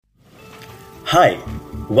Hi,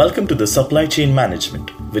 welcome to the Supply Chain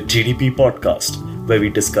Management with GDP podcast, where we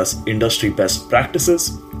discuss industry best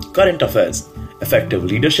practices, current affairs, effective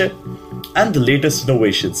leadership, and the latest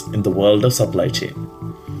innovations in the world of supply chain.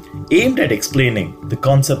 Aimed at explaining the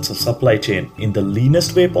concepts of supply chain in the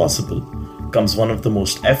leanest way possible, comes one of the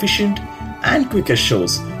most efficient and quickest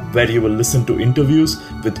shows where you will listen to interviews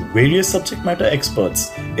with various subject matter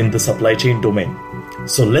experts in the supply chain domain.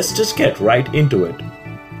 So let's just get right into it.